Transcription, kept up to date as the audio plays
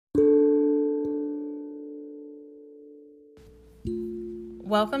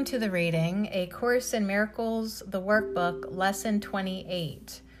Welcome to the reading, A Course in Miracles, the workbook, lesson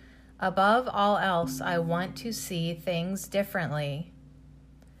 28. Above all else, I want to see things differently.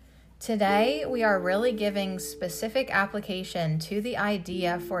 Today, we are really giving specific application to the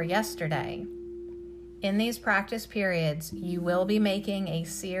idea for yesterday. In these practice periods, you will be making a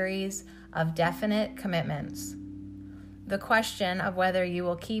series of definite commitments. The question of whether you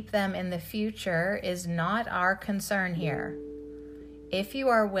will keep them in the future is not our concern here. If you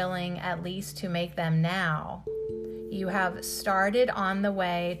are willing at least to make them now, you have started on the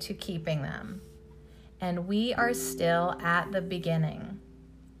way to keeping them, and we are still at the beginning.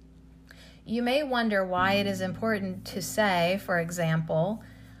 You may wonder why it is important to say, for example,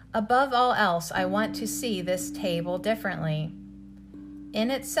 above all else, I want to see this table differently.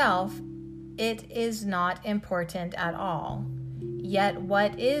 In itself, it is not important at all. Yet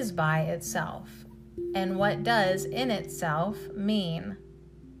what is by itself? And what does in itself mean?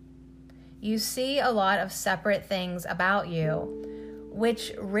 You see a lot of separate things about you,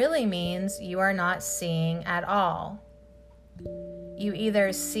 which really means you are not seeing at all. You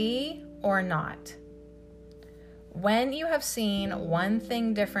either see or not. When you have seen one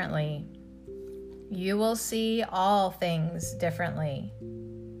thing differently, you will see all things differently.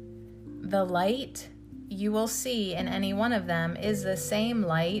 The light you will see in any one of them is the same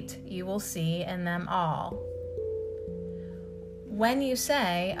light you will see in them all. When you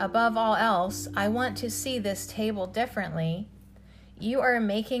say, above all else, I want to see this table differently, you are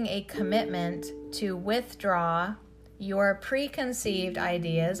making a commitment to withdraw your preconceived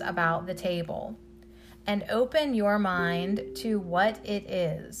ideas about the table and open your mind to what it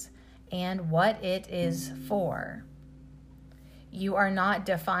is and what it is for. You are not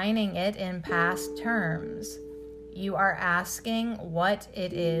defining it in past terms. You are asking what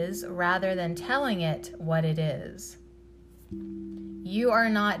it is rather than telling it what it is. You are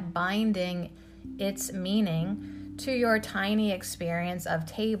not binding its meaning to your tiny experience of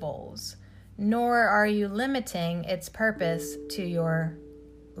tables, nor are you limiting its purpose to your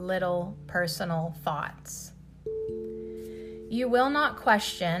little personal thoughts. You will not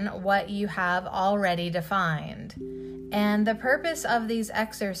question what you have already defined. And the purpose of these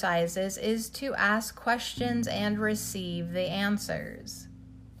exercises is to ask questions and receive the answers.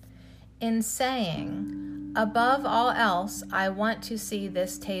 In saying, above all else, I want to see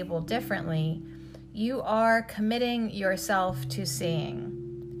this table differently, you are committing yourself to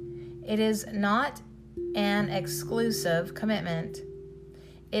seeing. It is not an exclusive commitment.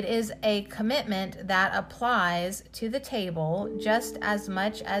 It is a commitment that applies to the table just as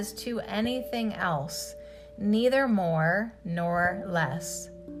much as to anything else, neither more nor less.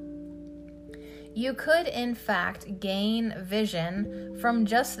 You could, in fact, gain vision from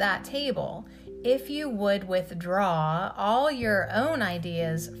just that table if you would withdraw all your own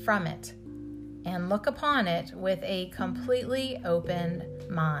ideas from it and look upon it with a completely open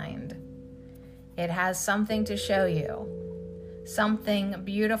mind. It has something to show you, something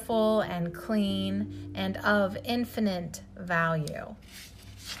beautiful and clean and of infinite value,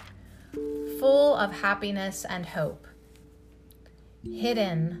 full of happiness and hope.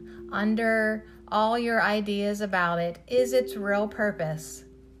 Hidden under all your ideas about it is its real purpose,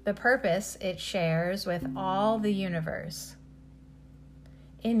 the purpose it shares with all the universe.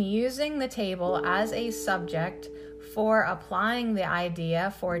 In using the table as a subject for applying the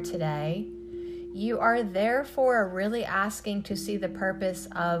idea for today, you are therefore really asking to see the purpose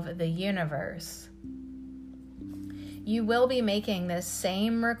of the universe. You will be making this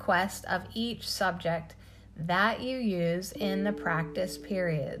same request of each subject that you use in the practice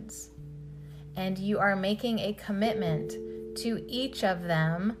periods. And you are making a commitment to each of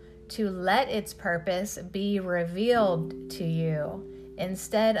them to let its purpose be revealed to you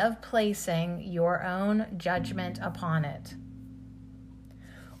instead of placing your own judgment upon it.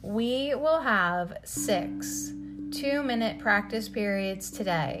 We will have 6 2-minute practice periods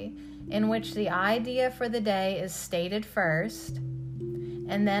today, in which the idea for the day is stated first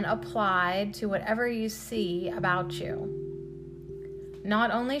and then applied to whatever you see about you.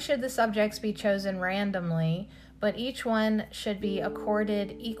 Not only should the subjects be chosen randomly, but each one should be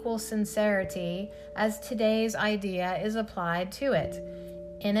accorded equal sincerity as today's idea is applied to it,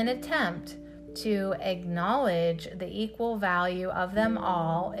 in an attempt to acknowledge the equal value of them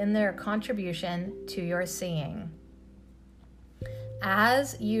all in their contribution to your seeing.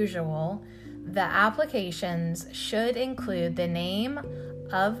 As usual, the applications should include the name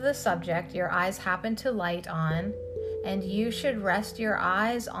of the subject your eyes happen to light on, and you should rest your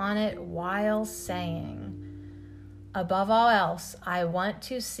eyes on it while saying, above all else, I want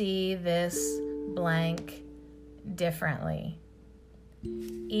to see this blank differently.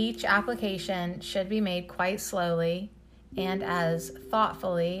 Each application should be made quite slowly and as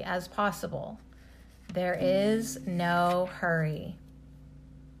thoughtfully as possible. There is no hurry.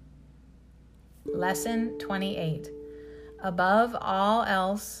 Lesson 28. Above all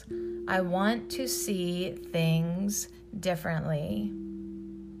else, I want to see things differently.